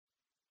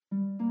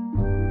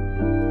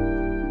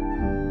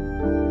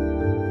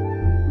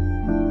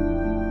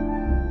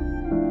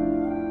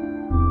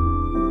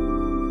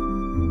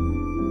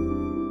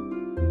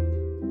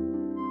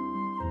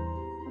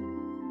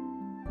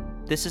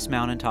This is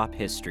Mountaintop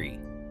History,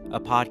 a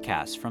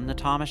podcast from the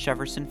Thomas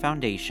Jefferson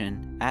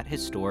Foundation at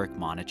historic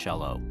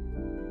Monticello.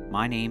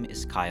 My name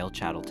is Kyle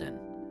Chattleton.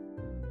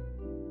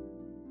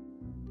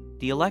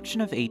 The election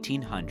of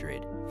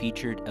 1800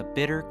 featured a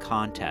bitter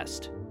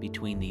contest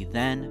between the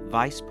then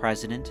Vice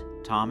President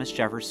Thomas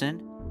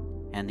Jefferson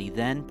and the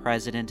then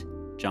President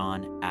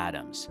John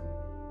Adams.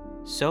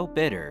 So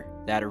bitter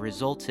that it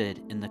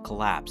resulted in the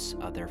collapse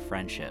of their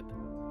friendship.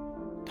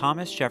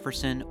 Thomas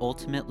Jefferson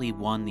ultimately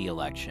won the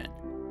election,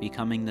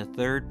 becoming the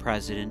third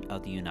president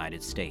of the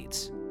United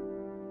States.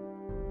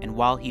 And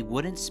while he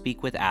wouldn't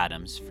speak with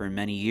Adams for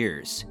many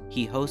years,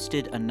 he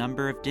hosted a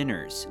number of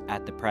dinners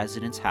at the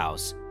president's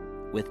house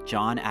with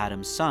John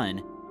Adams'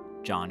 son,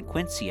 John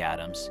Quincy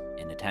Adams,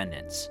 in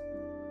attendance.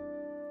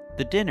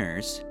 The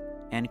dinners,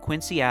 and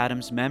Quincy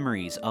Adams'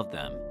 memories of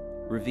them,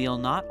 reveal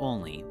not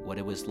only what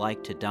it was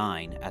like to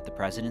dine at the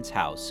president's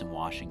house in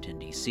Washington,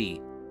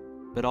 D.C.,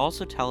 but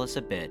also tell us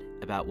a bit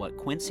about what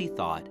Quincy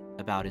thought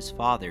about his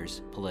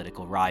father's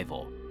political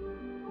rival.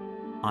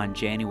 On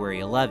January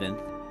 11,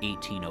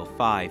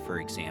 1805, for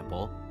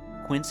example,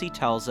 Quincy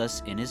tells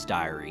us in his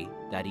diary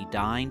that he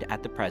dined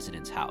at the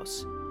president's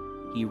house.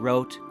 He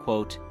wrote,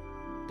 quote,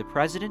 "The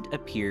president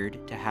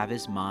appeared to have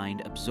his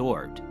mind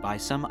absorbed by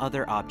some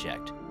other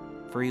object,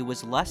 for he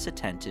was less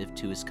attentive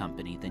to his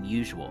company than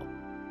usual."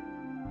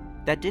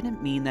 That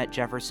didn't mean that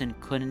Jefferson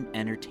couldn't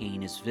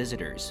entertain his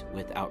visitors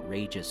with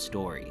outrageous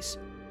stories.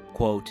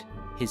 Quote,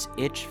 "His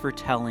itch for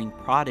telling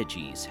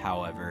prodigies,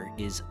 however,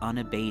 is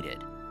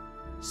unabated.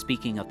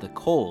 Speaking of the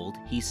cold,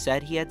 he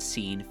said he had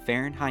seen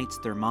Fahrenheit's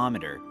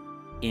thermometer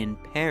in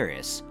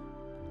Paris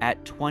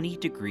at 20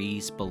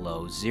 degrees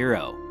below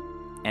zero,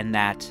 and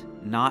that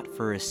not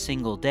for a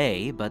single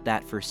day, but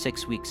that for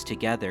 6 weeks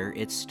together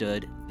it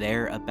stood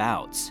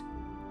thereabouts.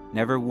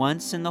 Never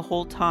once in the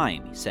whole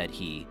time, said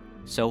he,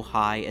 so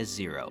high as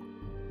zero,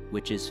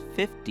 which is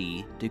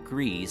 50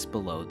 degrees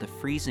below the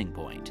freezing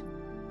point.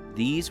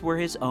 These were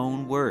his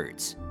own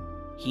words.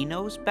 He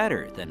knows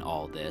better than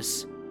all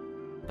this,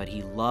 but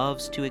he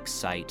loves to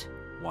excite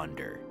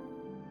wonder."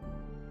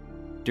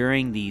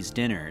 During these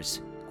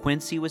dinners,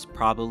 Quincy was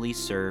probably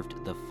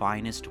served the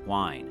finest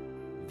wine,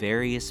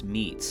 various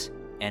meats,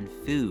 and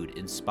food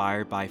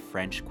inspired by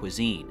French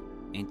cuisine,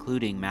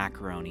 including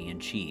macaroni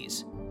and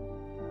cheese.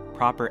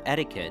 Proper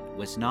etiquette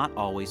was not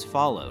always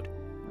followed,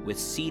 with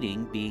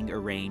seating being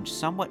arranged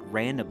somewhat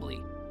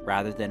randomly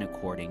rather than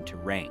according to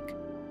rank.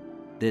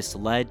 This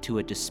led to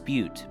a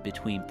dispute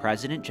between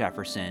President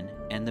Jefferson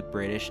and the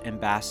British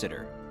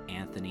ambassador,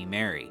 Anthony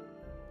Merry,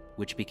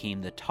 which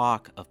became the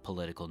talk of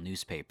political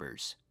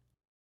newspapers.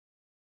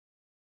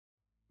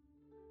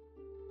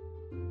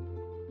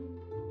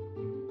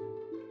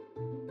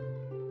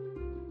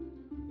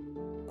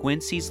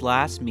 Quincy's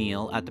last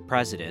meal at the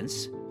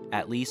president's,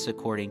 at least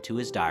according to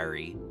his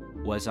diary,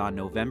 was on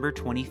November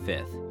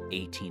 25th,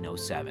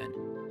 1807.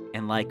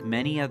 And like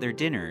many other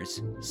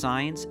dinners,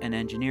 science and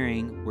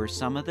engineering were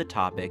some of the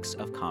topics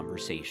of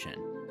conversation.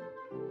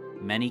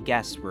 Many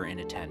guests were in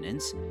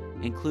attendance,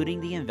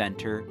 including the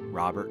inventor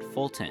Robert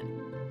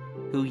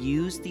Fulton, who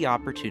used the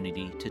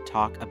opportunity to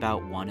talk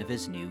about one of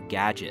his new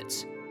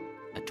gadgets,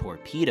 a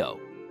torpedo.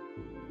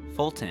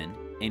 Fulton,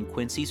 in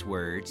Quincy's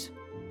words,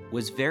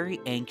 was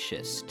very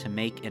anxious to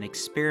make an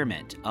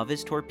experiment of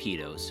his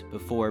torpedoes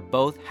before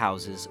both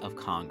houses of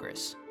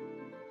Congress.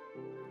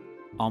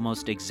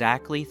 Almost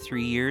exactly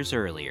 3 years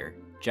earlier,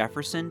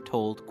 Jefferson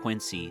told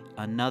Quincy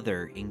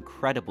another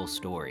incredible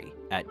story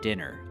at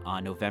dinner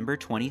on November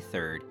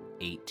 23,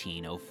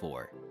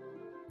 1804.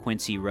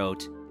 Quincy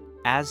wrote,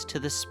 "As to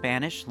the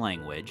Spanish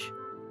language,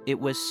 it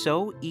was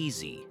so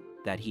easy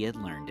that he had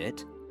learned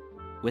it,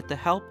 with the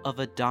help of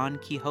a Don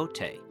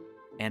Quixote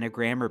and a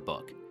grammar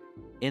book,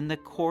 in the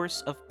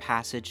course of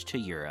passage to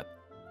Europe,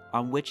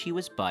 on which he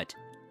was but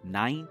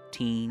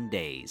 19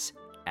 days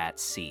at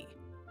sea."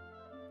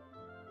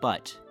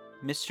 But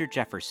Mr.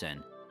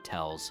 Jefferson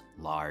tells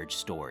large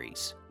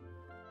stories.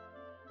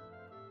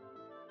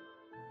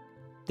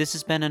 This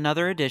has been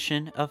another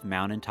edition of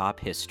Mountaintop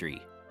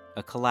History,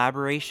 a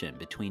collaboration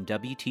between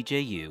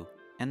WTJU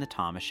and the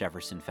Thomas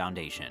Jefferson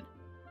Foundation.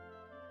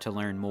 To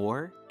learn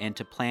more and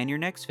to plan your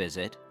next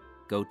visit,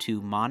 go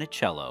to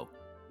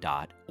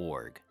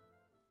monticello.org.